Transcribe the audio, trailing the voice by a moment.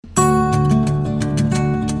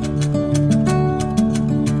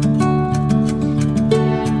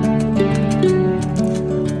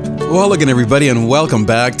Well, hello again, everybody, and welcome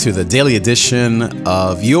back to the daily edition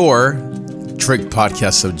of your Trig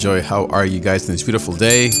Podcast of Joy. How are you guys on this beautiful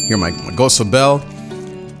day? Here, my Goso Bell,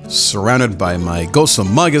 surrounded by my Goso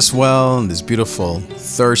mug as well, on this beautiful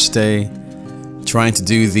Thursday, trying to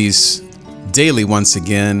do these daily once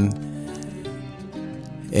again.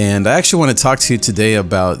 And I actually want to talk to you today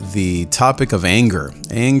about the topic of anger.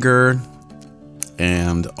 Anger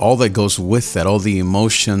and all that goes with that, all the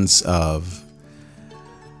emotions of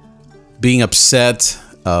being upset,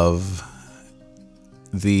 of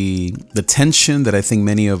the tension that I think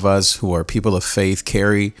many of us who are people of faith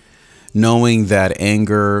carry, knowing that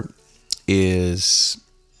anger is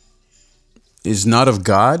not of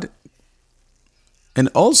God. And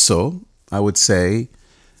also, I would say,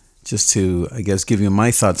 just to, I guess, give you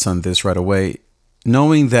my thoughts on this right away,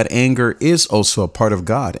 knowing that anger is also a part of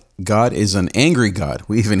God. God is an angry God.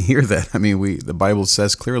 We even hear that. I mean, the Bible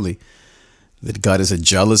says clearly that God is a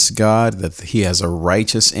jealous God, that he has a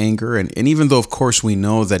righteous anger. And even though, of course, we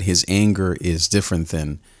know that his anger is different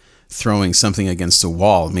than throwing something against a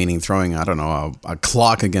wall, meaning throwing, a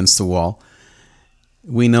clock against the wall,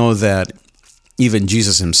 we know that even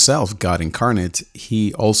Jesus himself, God incarnate,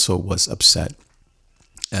 he also was upset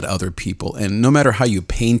at other people. And no matter how you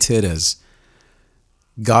paint it as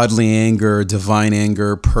godly anger, divine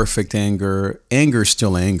anger, perfect anger, anger is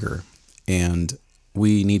still anger. And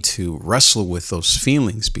we need to wrestle with those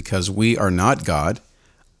feelings because we are not God.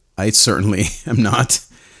 I certainly am not.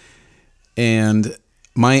 And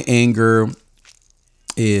my anger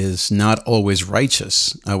is not always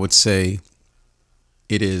righteous. I would say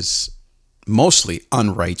it is mostly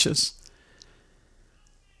unrighteous,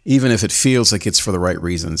 even if it feels like it's for the right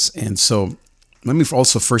reasons. And so let me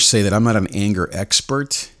also first say that I'm not an anger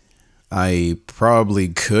expert. I probably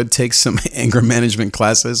could take some anger management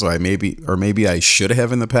classes, or maybe I should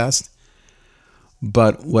have in the past.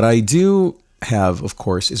 But what I do have, of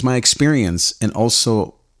course, is my experience and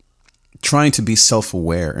also trying to be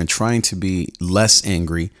self-aware and trying to be less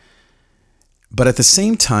angry. But at the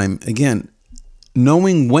same time, again,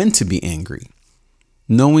 knowing when to be angry,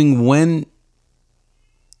 knowing when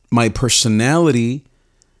my personality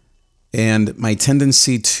and my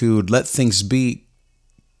tendency to let things be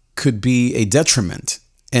could be a detriment,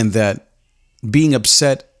 and that being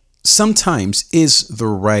upset sometimes is the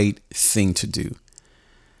right thing to do.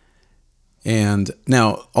 And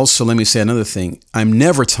now, also, let me say another thing. I'm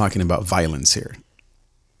never talking about violence here.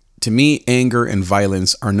 To me, anger and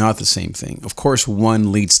violence are not the same thing. Of course,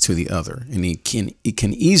 one leads to the other, and it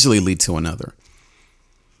can easily lead to another.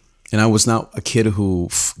 And I was not a kid who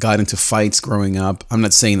got into fights growing up. I'm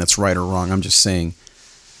not saying that's right or wrong. I'm just saying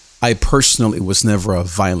I personally was never a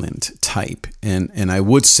violent type. And I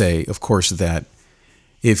would say, of course, that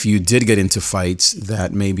if you did get into fights,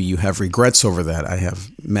 that maybe you have regrets over that. I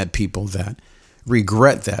have met people that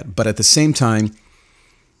regret that. But at the same time,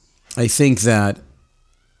 I think that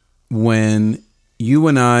when you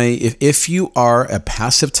and I, if you are a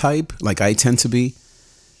passive type, like I tend to be,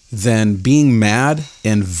 then being mad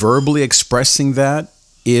and verbally expressing that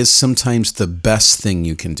is sometimes the best thing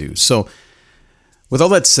you can do. So with all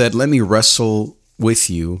that said, let me wrestle with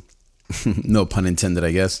you, no pun intended,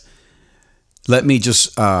 I guess. Let me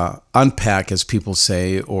just unpack, as people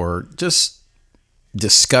say, or just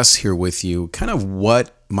discuss here with you kind of what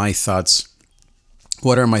are my thoughts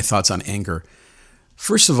on anger.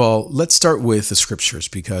 First of all, let's start with the scriptures,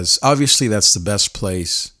 because obviously that's the best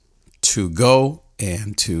place to go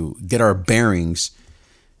and to get our bearings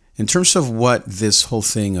in terms of what this whole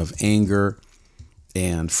thing of anger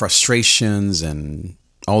and frustrations and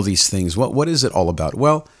all these things, what is it all about?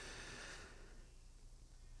 Well,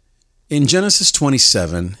 in Genesis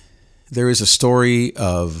 27, there is a story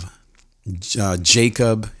of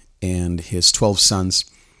Jacob and his 12 sons.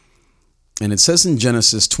 And it says in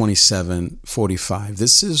Genesis 27:45,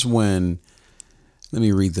 this is when, let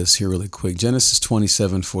me read this here really quick. Genesis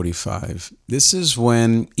 27:45. This is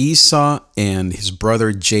when Esau and his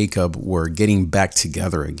brother Jacob were getting back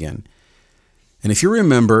together again. And if you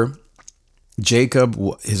remember, Jacob,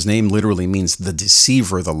 his name literally means the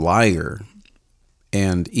deceiver, the liar.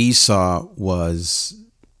 And Esau was,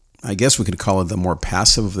 I guess we could call it the more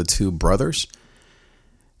passive of the two brothers.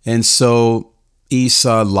 And so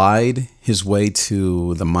Esau lied his way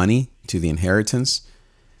to the money, to the inheritance.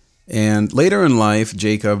 And later in life,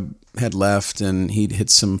 Jacob had left and he'd hit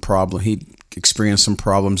some problem. He'd experienced some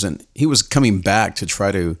problems, and he was coming back to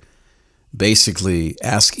try to basically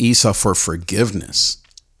ask Esau for forgiveness.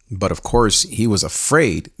 But of course, he was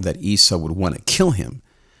afraid that Esau would want to kill him.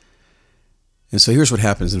 And so here's what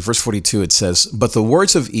happens. In verse 42, it says, "But the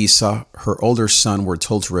words of Esau, her older son, were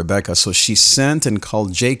told to Rebekah. So she sent and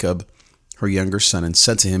called Jacob, her younger son, and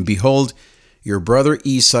said to him, 'Behold, your brother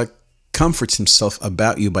Esau comforts himself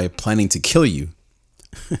about you by planning to kill you.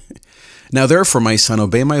 Now therefore, my son,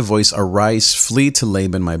 obey my voice. Arise, flee to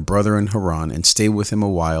Laban, my brother in Haran, and stay with him a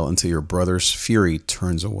while until your brother's fury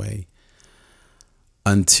turns away.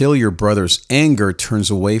 Until your brother's anger turns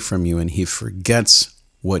away from you and he forgets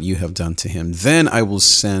what you have done to him. Then I will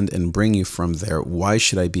send and bring you from there. Why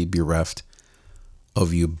should I be bereft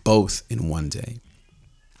of you both in one day?'"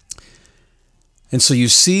 And so you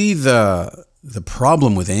see the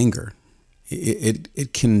problem with anger.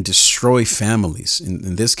 It can destroy families.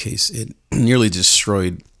 In this case, it nearly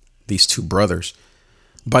destroyed these two brothers.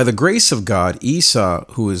 By the grace of God, Esau,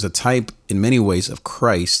 who is a type in many ways of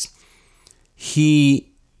Christ, he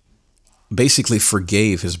basically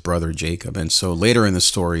forgave his brother Jacob. And so later in the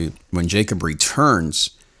story, when Jacob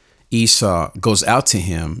returns, Esau goes out to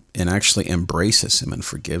him and actually embraces him and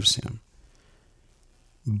forgives him.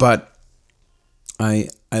 But I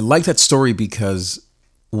like that story because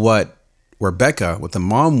what Rebekah, what the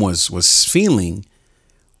mom was feeling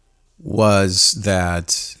was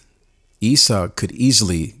that Esau could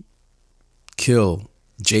easily kill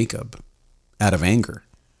Jacob out of anger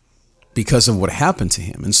because of what happened to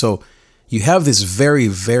him. And so you have this very,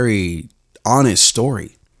 very honest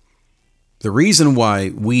story. The reason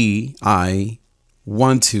why I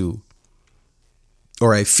want to,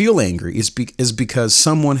 or I feel angry is because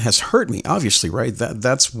someone has hurt me, obviously, right?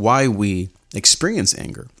 That's why we experience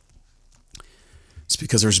anger. It's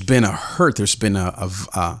because there's been a hurt, there's been a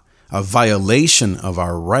violation of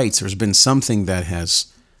our rights, there's been something that has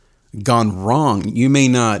gone wrong. You may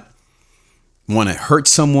not want to hurt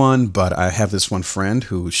someone, but I have this one friend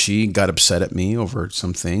who she got upset at me over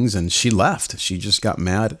some things and she left. She just got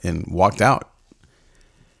mad and walked out.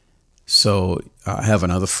 So I have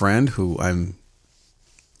another friend who I'm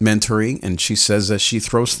mentoring, and she says that she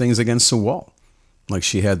throws things against the wall. Like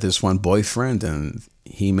she had this one boyfriend and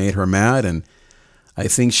he made her mad, and I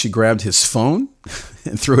think she grabbed his phone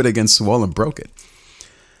and threw it against the wall and broke it.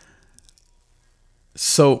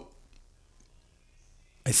 So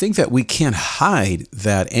I think that we can't hide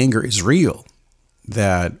that anger is real,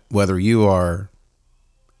 that whether you are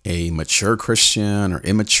a mature Christian or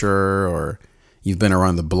immature or you've been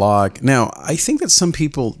around the block. Now, I think that some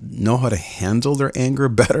people know how to handle their anger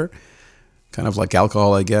better, kind of like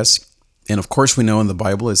alcohol, I guess. And of course, we know in the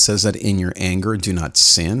Bible, it says that in your anger, do not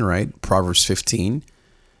sin, right? Proverbs 15:1.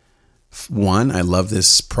 I love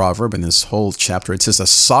this proverb in this whole chapter. It says, "A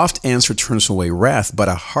soft answer turns away wrath, but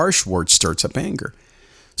a harsh word stirs up anger."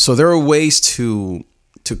 So there are ways to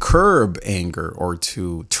curb anger or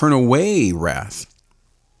to turn away wrath.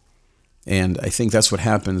 And I think that's what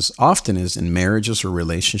happens often is in marriages or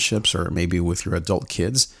relationships, or maybe with your adult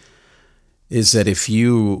kids, is that if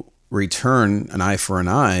you return an eye for an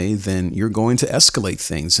eye, then you're going to escalate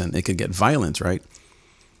things and it could get violent, right?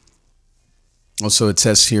 Also, it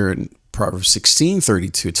says here in Proverbs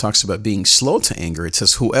 16:32, it talks about being slow to anger. It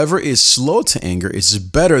says, "Whoever is slow to anger is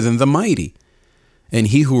better than the mighty, and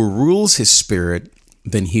he who rules his spirit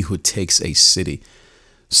than he who takes a city."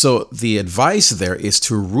 So the advice there is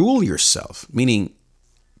to rule yourself, meaning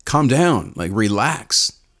calm down, like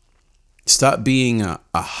relax. Stop being a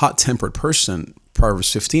hot-tempered person.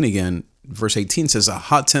 Proverbs 15 again, verse 18 says, "A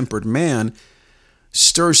hot-tempered man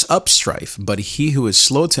stirs up strife, but he who is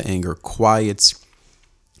slow to anger quiets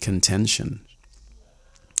contention."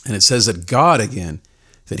 And it says that God, again,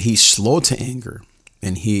 that he's slow to anger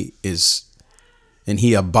and he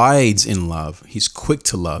abides in love. He's quick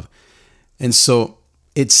to love. And so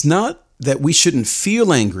it's not that we shouldn't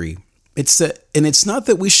feel angry. It's not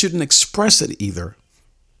that we shouldn't express it either,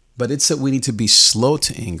 but it's that we need to be slow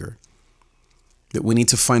to anger. That we need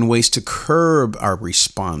to find ways to curb our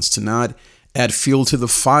response, to not add fuel to the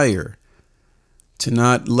fire, to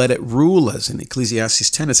not let it rule us. In Ecclesiastes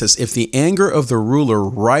 10, it says, "If the anger of the ruler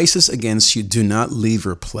rises against you, do not leave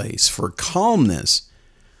your place, for calmness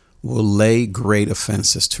will lay great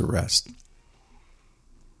offenses to rest."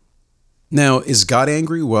 Now, is God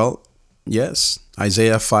angry? Well, yes.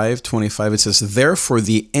 Isaiah 5:25, it says, "Therefore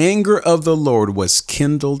the anger of the Lord was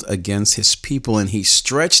kindled against his people, and he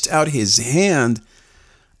stretched out his hand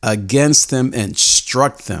against them and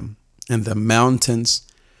struck them, and the mountains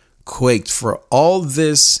quaked. For all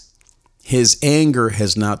this, his anger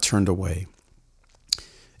has not turned away,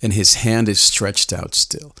 and his hand is stretched out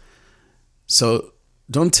still." So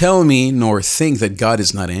don't tell me nor think that God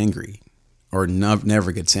is not angry or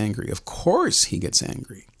never gets angry. Of course he gets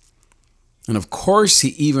angry. And of course he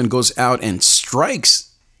even goes out and strikes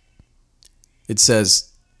It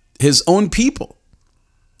says his own people.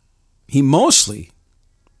 He mostly,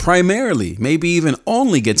 primarily, maybe even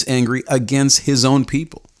only gets angry against his own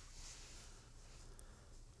people.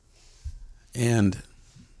 And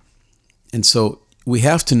so we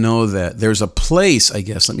have to know that there's a place, I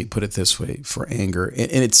guess, let me put it this way, for anger.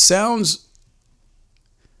 And it sounds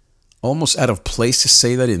almost out of place to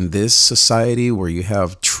say that in this society where you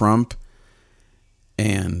have Trump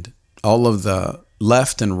and all of the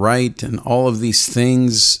left and right and all of these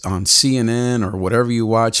things on CNN or whatever you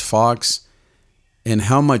watch, Fox, and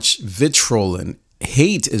how much vitriol and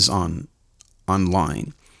hate is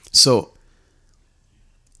online. So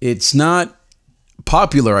it's not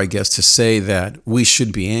popular, I guess, to say that we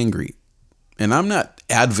should be angry. And I'm not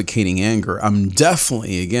advocating anger. I'm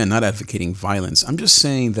definitely, again, not advocating violence. I'm just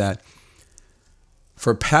saying that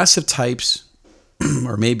for passive types,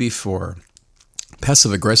 or maybe for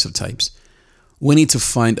passive aggressive types, we need to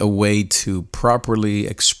find a way to properly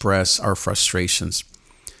express our frustrations.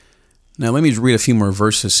 Now, let me read a few more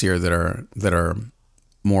verses here that are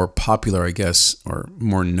more popular, I guess, or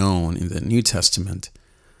more known in the New Testament.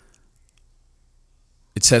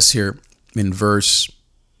 It says here in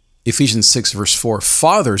Ephesians 6, verse 4,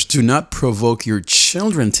 "Fathers, do not provoke your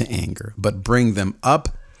children to anger, but bring them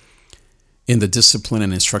up in the discipline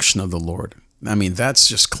and instruction of the Lord." I mean, that's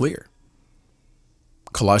just clear.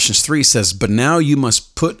 Colossians 3 says, "But now you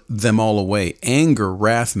must put them all away, anger,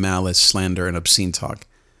 wrath, malice, slander, and obscene talk."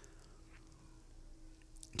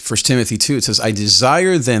 1 Timothy 2, it says, "I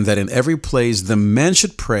desire then that in every place the men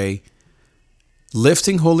should pray,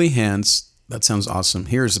 lifting holy hands." That sounds awesome.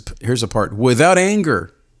 Here's a part. "Without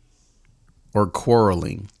anger or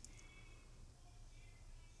quarreling."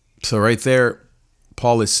 So right there,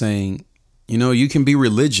 Paul is saying, you can be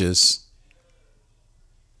religious,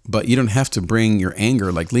 but you don't have to bring your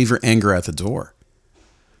anger, like leave your anger at the door.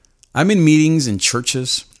 I'm in meetings in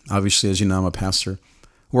churches, obviously, as you know, I'm a pastor,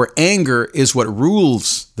 where anger is what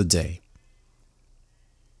rules the day.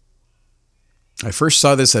 I first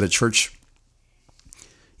saw this at a church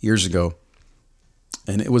years ago,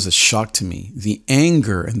 and it was a shock to me. The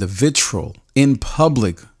anger and the vitriol in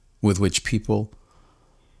public with which people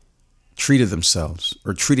treated themselves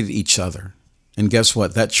or treated each other. And guess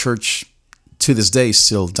what? That church to this day is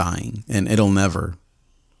still dying, and it'll never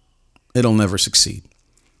succeed.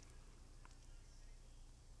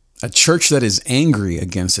 A church that is angry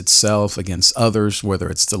against itself, against others, whether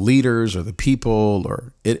it's the leaders or the people,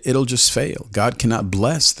 or it'll just fail. God cannot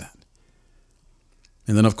bless that.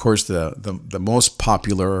 And then, of course, the most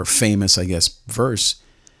popular or famous, I guess, verse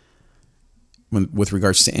with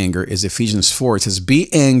regards to anger is Ephesians 4. It says,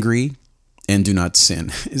 "Be angry and do not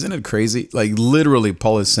sin." Isn't it crazy? Like literally,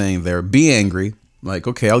 Paul is saying there, be angry. Like,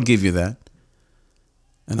 okay, I'll give you that.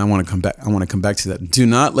 And I want to come back to that. "Do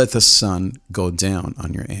not let the sun go down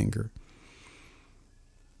on your anger."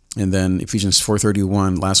 And then Ephesians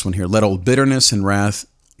 4:31, last one here. "Let all bitterness and wrath,"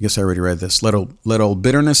 I guess I already read this. Let all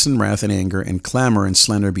bitterness and wrath and anger and clamor and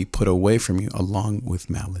slander be put away from you along with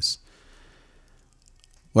malice."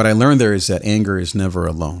 What I learned there is that anger is never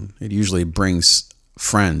alone. It usually brings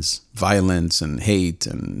friends, violence and hate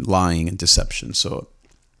and lying and deception. So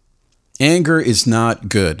anger is not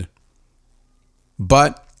good.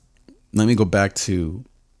 But let me go back to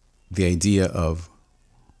the idea of,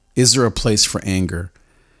 is there a place for anger?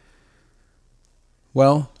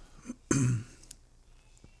 Well,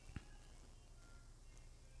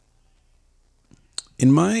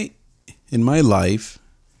 in my life,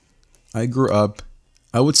 I grew up,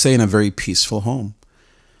 I would say, in a very peaceful home.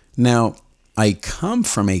 Now, I come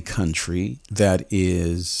from a country that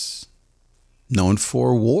is known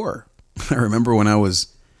for war. I remember when I was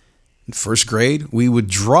in first grade, we would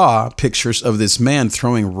draw pictures of this man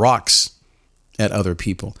throwing rocks at other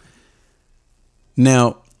people.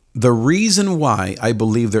 Now, the reason why I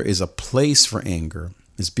believe there is a place for anger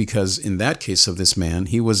is because in that case of this man,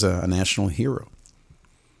 he was a national hero.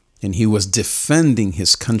 And he was defending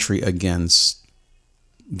his country against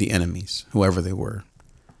the enemies, whoever they were.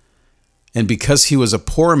 And because he was a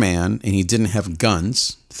poor man and he didn't have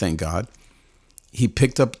guns, thank God, he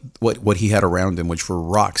picked up what he had around him, which were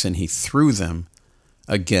rocks, and he threw them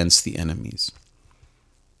against the enemies.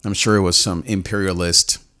 I'm sure it was some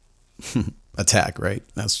imperialist attack, right?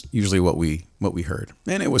 That's usually what we heard.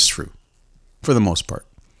 And it was true for the most part.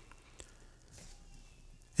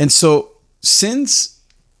 And so since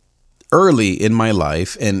early in my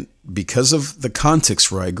life, and because of the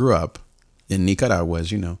context where I grew up in Nicaragua,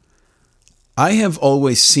 as you know, I have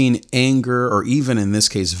always seen anger, or even in this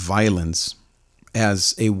case, violence,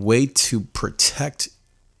 as a way to protect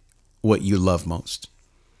what you love most.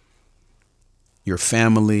 your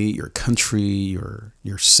family, your country,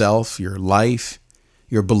 yourself, your life,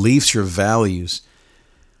 your beliefs, your values.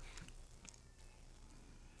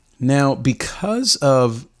 Now, because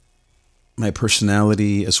of my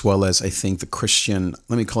personality, as well as I think the Christian,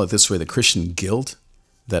 let me call it this way, the Christian guilt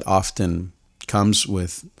that often comes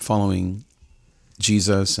with following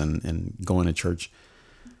Jesus and going to church,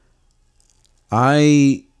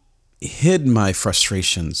 I hid my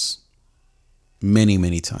frustrations many,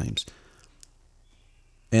 many times.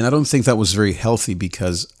 And I don't think that was very healthy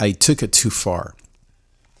because I took it too far.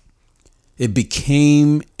 It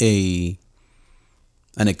became an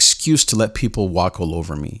excuse to let people walk all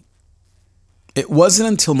over me. It wasn't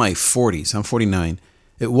until my 40s, I'm 49,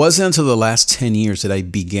 it wasn't until the last 10 years that I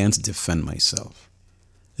began to defend myself.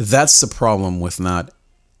 That's the problem with not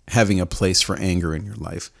having a place for anger in your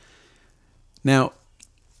life. Now,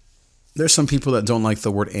 there's some people that don't like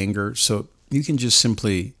the word anger, so you can just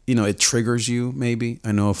simply, it triggers you maybe.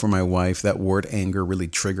 I know for my wife, that word anger really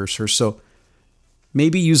triggers her. So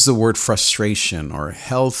maybe use the word frustration or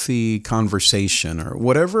healthy conversation or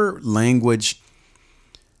whatever language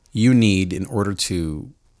you need in order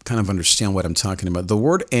to kind of understand what I'm talking about. The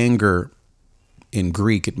word anger in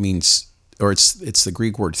Greek, it means, or it's the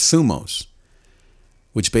Greek word thumos,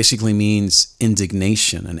 which basically means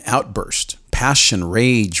indignation, an outburst, passion,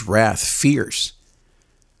 rage, wrath, fears.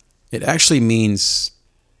 It actually means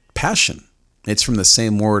passion. It's from the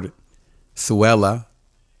same word thuela,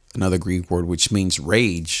 another Greek word, which means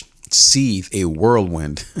rage, seethe, a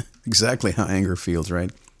whirlwind. Exactly how anger feels,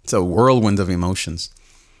 right? It's a whirlwind of emotions.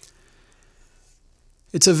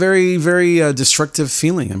 It's a very, very destructive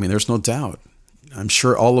feeling. I mean, there's no doubt. I'm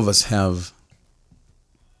sure all of us have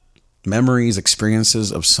memories,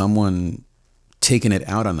 experiences of someone taking it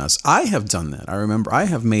out on us. I have done that. I remember I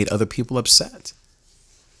have made other people upset.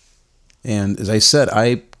 And as I said,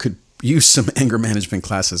 I could use some anger management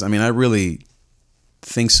classes. I mean, I really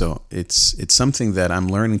think so. It's something that I'm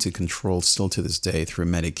learning to control still to this day through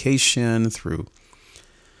medication, through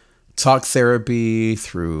talk therapy,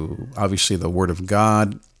 through obviously the Word of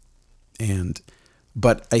God.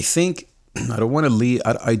 But I think I don't want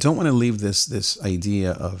to leave this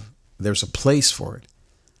idea of there's a place for it.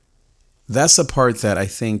 That's the part that I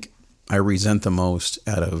think I resent the most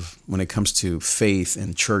out of when it comes to faith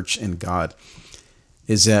and church and God,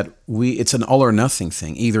 is that it's an all or nothing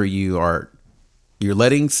thing. Either you're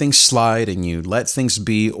letting things slide and you let things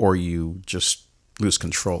be, or you just lose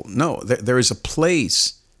control. No, there is a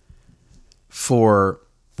place for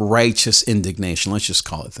righteous indignation. Let's just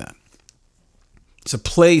call it that. It's a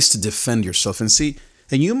place to defend yourself and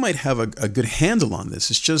you might have a good handle on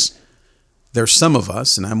this. It's just, there's some of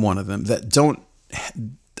us, and I'm one of them, that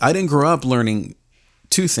I didn't grow up learning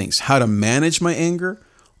two things: how to manage my anger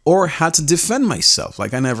or how to defend myself.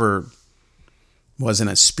 Like I never was in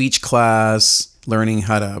a speech class learning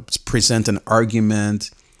how to present an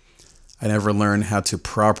argument. I never learned how to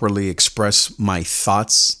properly express my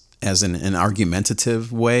thoughts as in an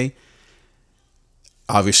argumentative way.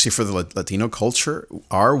 Obviously, for the Latino culture,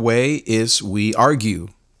 our way is we argue.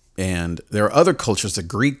 And there are other cultures, the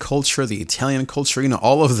Greek culture, the Italian culture,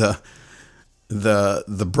 all of the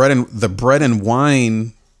bread and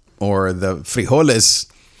wine, or the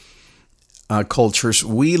frijoles cultures.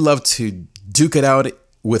 We love to duke it out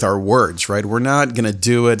with our words, right? We're not going to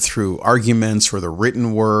do it through arguments or the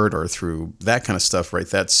written word or through that kind of stuff, right?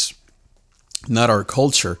 That's not our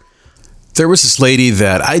culture. There was this lady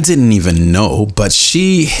that I didn't even know, but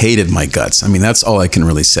she hated my guts. I mean, that's all I can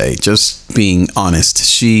really say. Just being honest.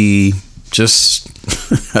 She just,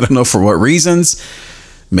 I don't know for what reasons.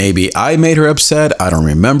 Maybe I made her upset. I don't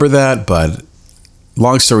remember that. But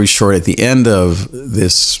long story short, at the end of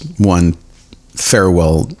this one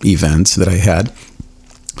farewell event that I had,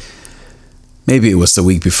 maybe it was the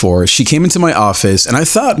week before, she came into my office and I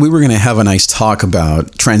thought we were going to have a nice talk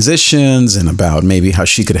about transitions and about maybe how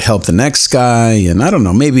she could help the next guy. And I don't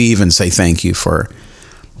know, maybe even say thank you for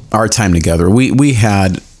our time together. We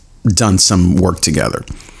had done some work together.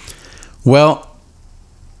 Well,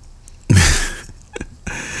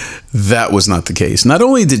 that was not the case. Not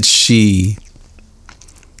only did she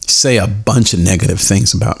say a bunch of negative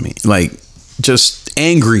things about me, like just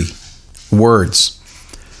angry words.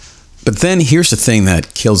 But then here's the thing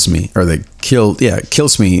that kills me, or that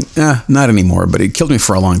kills me, not anymore, but it killed me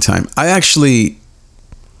for a long time. I actually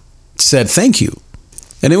said thank you.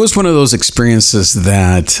 And it was one of those experiences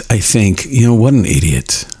that I think, what an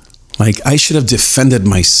idiot. Like, I should have defended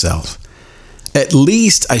myself. At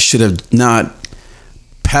least I should have not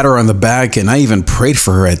pat her on the back, and I even prayed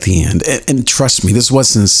for her at the end. And trust me, this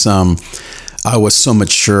wasn't some I was so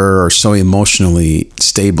mature or so emotionally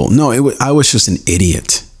stable. No, I was just an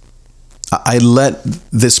idiot. I let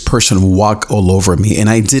this person walk all over me, and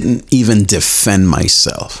I didn't even defend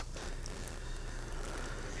myself.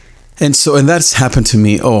 And that's happened to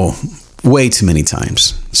me, way too many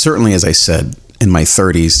times. Certainly, as I said, in my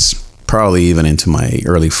 30s, probably even into my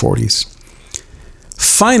early 40s.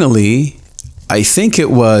 Finally, I think it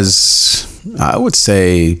was, I would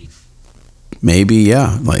say, maybe,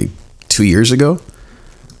 like 2 years ago.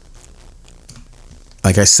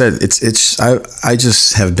 Like I said, I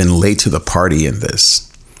just have been late to the party in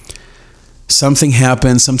this. Something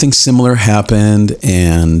happened, something similar happened,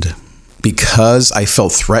 and because I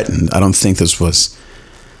felt threatened, I don't think this was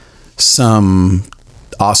some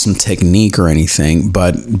awesome technique or anything,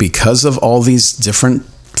 but because of all these different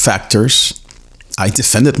factors, I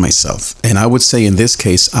defended myself. And I would say in this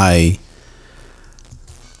case, I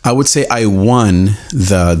would say I won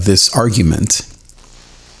this argument,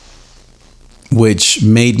 which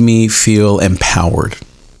made me feel empowered.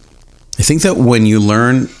 I think that when you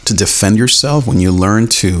learn to defend yourself, when you learn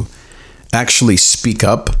to actually speak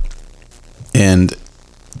up, and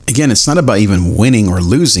again, it's not about even winning or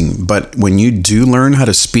losing, but when you do learn how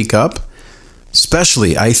to speak up,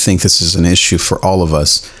 especially, I think this is an issue for all of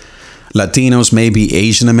us, Latinos, maybe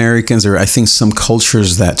Asian Americans, or I think some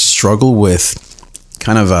cultures that struggle with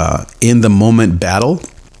kind of a in the moment battle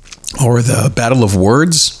or the battle of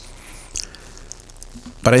words.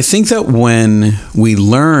 But I think that when we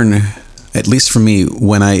learn, at least for me,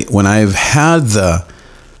 when I've had the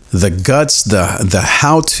guts, the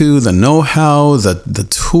how-to, the know-how, the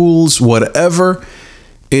tools, whatever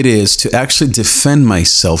it is to actually defend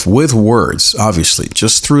myself with words, obviously,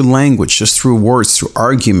 just through language, just through words, through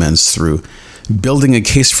arguments, through building a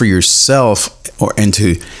case for yourself, and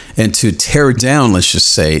to tear down, let's just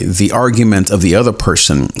say, the argument of the other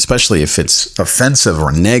person, especially if it's offensive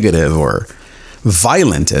or negative or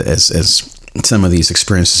violent, as some of these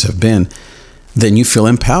experiences have been, then you feel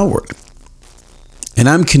empowered. And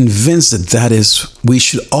I'm convinced that is, we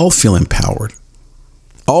should all feel empowered.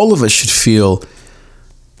 All of us should feel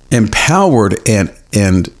empowered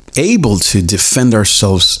and able to defend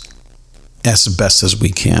ourselves as best as we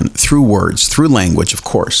can through words, through language, of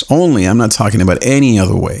course. Only, I'm not talking about any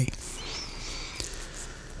other way.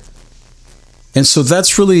 And so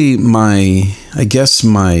that's really my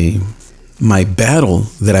battle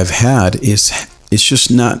that I've had is just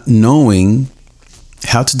not knowing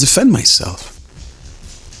how to defend myself.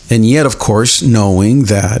 And yet, of course, knowing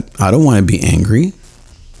that I don't want to be angry.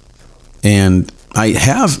 And I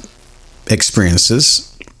have experiences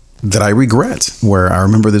that I regret, where I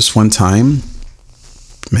remember this one time,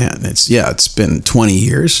 it's been 20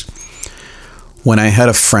 years. When I had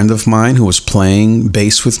a friend of mine who was playing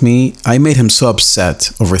bass with me, I made him so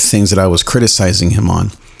upset over things that I was criticizing him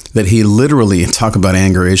on that he literally, talk about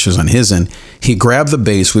anger issues on his end, he grabbed the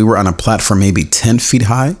bass. We were on a platform maybe 10 feet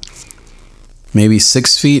high, maybe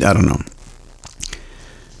 6 feet, I don't know.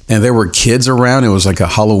 And there were kids around. It was like a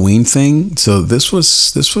Halloween thing. So this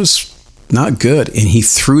was not good. And he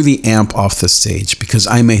threw the amp off the stage because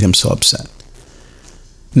I made him so upset.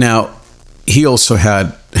 Now, he also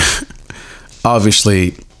had,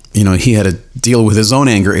 obviously, he had to deal with his own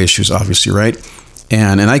anger issues, obviously, right?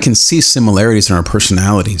 And I can see similarities in our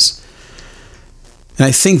personalities. And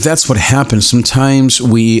I think that's what happens. Sometimes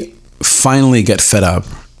we finally get fed up.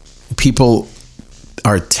 People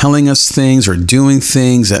are telling us things or doing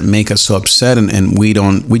things that make us so upset, and we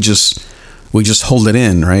just hold it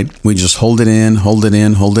in, right? We just hold it in.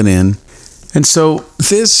 And so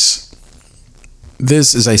this,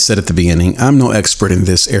 as I said at the beginning, I'm no expert in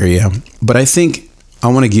this area, but I think I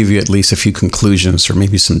want to give you at least a few conclusions or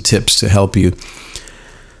maybe some tips to help you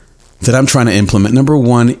that I'm trying to implement. Number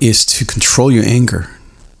one is to control your anger.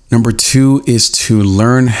 Number two is to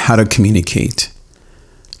learn how to communicate.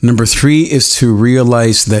 Number three is to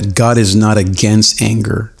realize that God is not against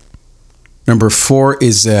anger. Number four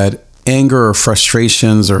is that anger or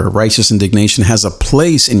frustrations or righteous indignation has a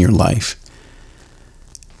place in your life.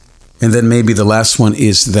 And then maybe the last one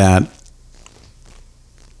is that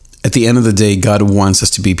at the end of the day, God wants us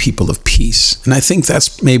to be people of peace. And I think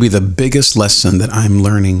that's maybe the biggest lesson that I'm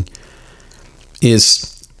learning,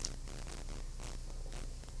 is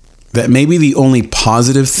that maybe the only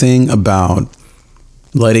positive thing about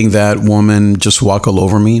letting that woman just walk all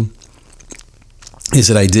over me is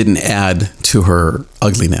that I didn't add to her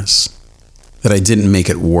ugliness, that I didn't make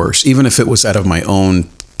it worse, even if it was out of my own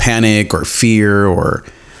panic or fear or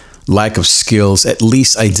lack of skills. At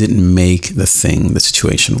least I didn't make the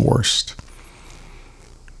situation worse.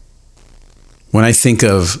 When I think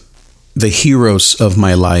of the heroes of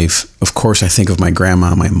my life, of course, I think of my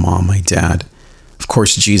grandma, my mom, my dad, of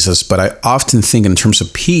course, Jesus, but I often think in terms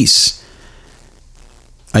of peace,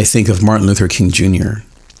 I think of Martin Luther King Jr.,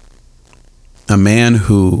 a man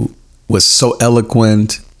who was so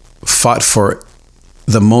eloquent, fought for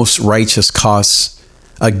the most righteous cause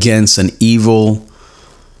against an evil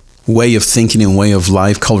way of thinking and way of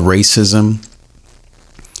life called racism.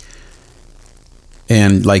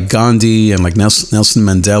 And like Gandhi and like Nelson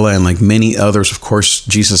Mandela and like many others, of course,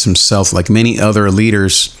 Jesus himself, like many other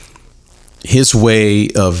leaders, his way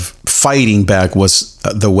of fighting back was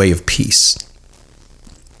the way of peace.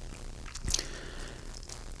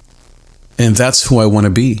 And that's who I want to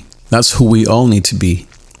be. That's who we all need to be.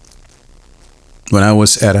 When I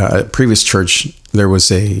was at a previous church, there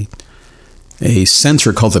was a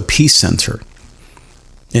center called the Peace Center.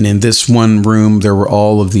 And in this one room, there were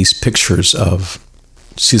all of these pictures of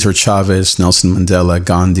Cesar Chavez, Nelson Mandela,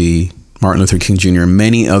 Gandhi, Martin Luther King Jr.,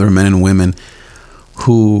 many other men and women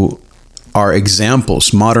who are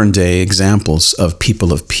examples, modern day examples of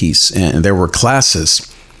people of peace. And there were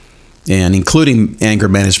classes, and including anger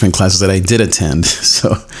management classes that I did attend.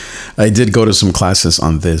 So I did go to some classes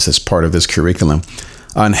on this as part of this curriculum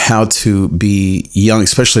on how to be young,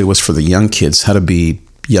 especially it was for the young kids, how to be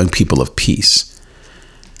young people of peace.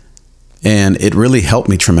 And it really helped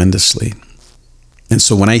me tremendously. And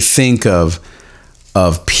so when I think of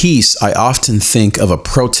peace, I often think of a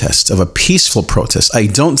protest, of a peaceful protest. I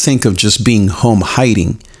don't think of just being home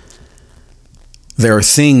hiding. There are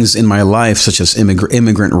things in my life, such as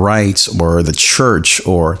immigrant rights or the church,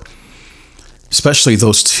 or especially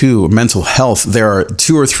those two, mental health. There are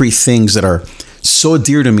 2 or 3 things that are so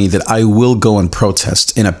dear to me that I will go and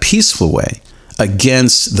protest in a peaceful way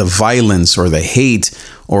against the violence or the hate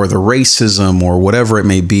or the racism or whatever it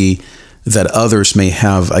may be that others may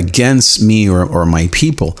have against me or my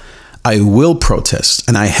people. I will protest,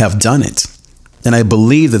 and I have done it. And I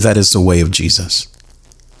believe that that is the way of Jesus.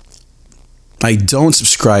 I don't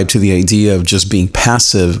subscribe to the idea of just being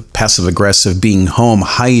passive aggressive, being home,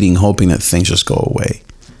 hiding, hoping that things just go away.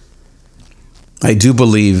 I do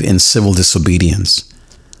believe in civil disobedience.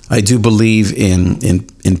 I do believe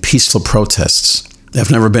in peaceful protests.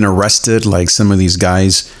 I've never been arrested like some of these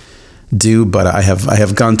guys do, but I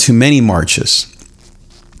have gone to many marches,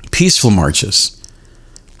 peaceful marches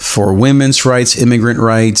for women's rights, immigrant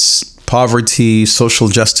rights, poverty, social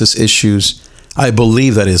justice issues. I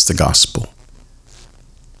believe that is the gospel.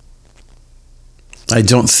 I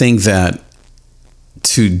don't think that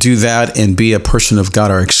to do that and be a person of God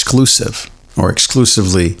are exclusive or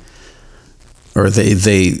exclusively, or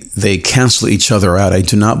they cancel each other out. I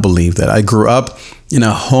do not believe that. I grew up in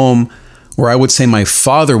a home where I would say my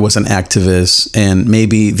father was an activist and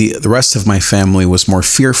maybe the rest of my family was more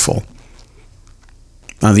fearful.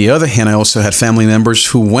 On the other hand, I also had family members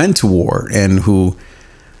who went to war and who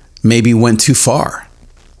maybe went too far.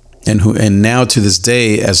 And now to this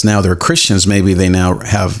day, as now they're Christians, maybe they now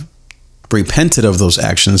have repented of those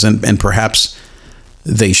actions, and perhaps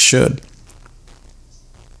they should.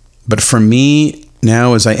 But for me,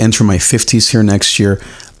 now as I enter my 50s here next year,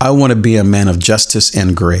 I want to be a man of justice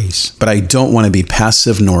and grace, but I don't want to be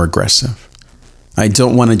passive nor aggressive. I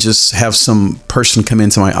don't want to just have some person come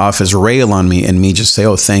into my office, rail on me, and me just say,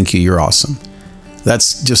 "Oh, thank you, you're awesome."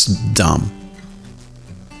 That's just dumb.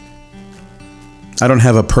 I don't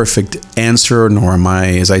have a perfect answer, nor am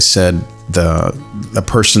I, as I said, the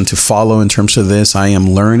person to follow in terms of this. I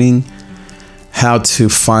am learning how to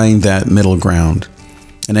find that middle ground.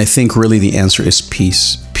 And I think really the answer is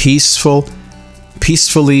peace.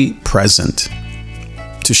 Peacefully present,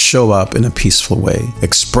 to show up in a peaceful way.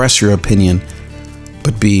 Express your opinion,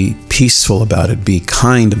 but be peaceful about it. Be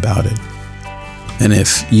kind about it. And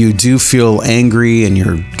if you do feel angry and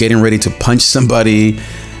you're getting ready to punch somebody,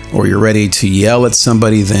 or you're ready to yell at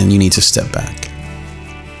somebody, then you need to step back.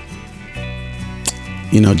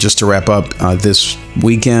 Just to wrap up, this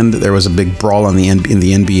weekend, there was a big brawl in the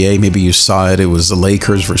NBA. Maybe you saw it. It was the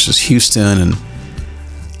Lakers versus Houston, and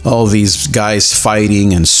all these guys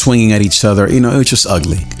fighting and swinging at each other. It was just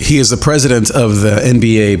ugly. He is the president of the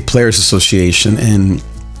NBA Players Association, and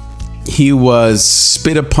he was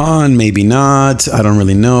spit upon, maybe not. I don't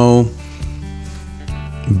really know.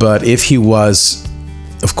 But if he was,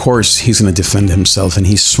 of course, he's going to defend himself, and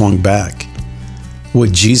he swung back.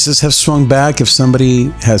 Would Jesus have swung back if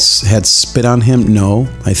somebody had spit on him? No,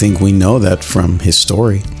 I think we know that from his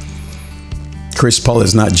story. Chris Paul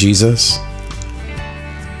is not Jesus.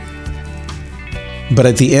 But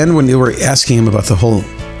at the end, when they were asking him about the whole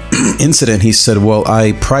incident, he said, "Well,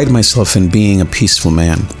 I pride myself in being a peaceful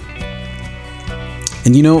man."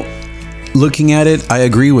 And looking at it, I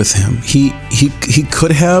agree with him. He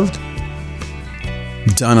could have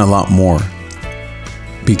done a lot more,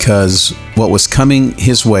 because what was coming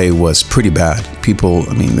his way was pretty bad. People,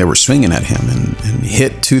 they were swinging at him and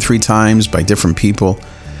hit 2-3 times by different people,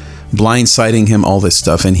 blindsiding him, all this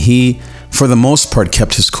stuff. And he, for the most part,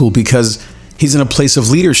 kept his cool because he's in a place of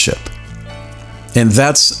leadership. And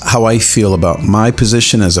that's how I feel about my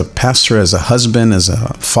position as a pastor, as a husband, as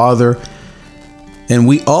a father. And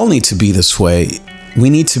we all need to be this way. We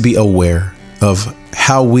need to be aware of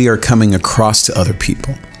how we are coming across to other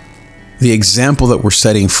people. The example that we're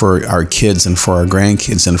setting for our kids and for our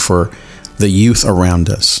grandkids and for the youth around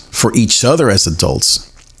us, for each other as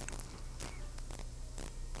adults.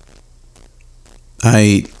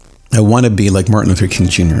 I want to be like Martin Luther King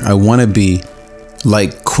Jr. I want to be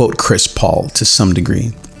like, quote, Chris Paul to some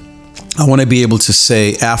degree. I want to be able to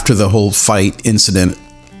say after the whole fight incident,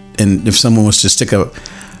 and if someone was to stick a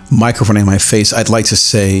microphone in my face, I'd like to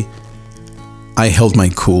say, I held my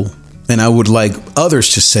cool. And I would like others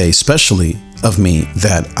to say, especially of me,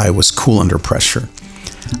 that I was cool under pressure.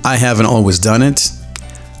 I haven't always done it.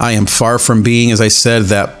 I am far from being, as I said,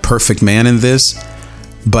 that perfect man in this,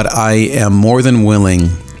 but I am more than willing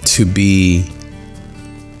to be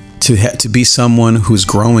someone who's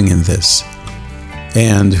growing in this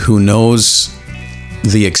and who knows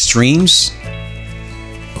the extremes,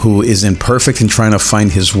 who is imperfect in trying to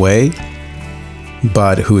find his way,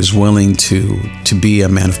 but who is willing to be a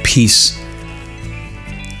man of peace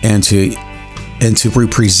and to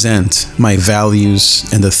represent my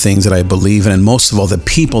values and the things that I believe in, and most of all, the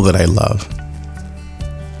people that I love.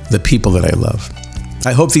 The people that I love.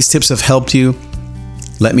 I hope these tips have helped you.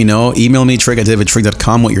 Let me know. Email me, trig at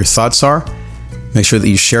davidTrig.com, what your thoughts are. Make sure that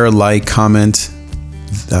you share, like, comment,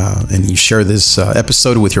 and you share this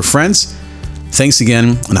episode with your friends. Thanks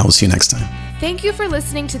again, and I will see you next time. Thank you for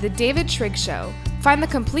listening to The David Trigg Show. Find the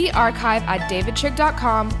complete archive at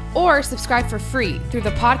davidtrig.com or subscribe for free through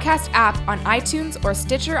the podcast app on iTunes or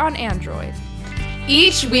Stitcher on Android.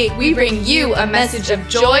 Each week, we bring you a message of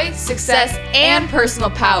joy, success, and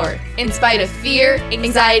personal power in spite of fear,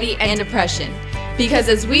 anxiety, and depression. Because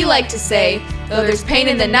as we like to say, though there's pain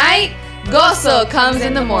in the night, gozo comes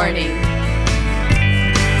in the morning.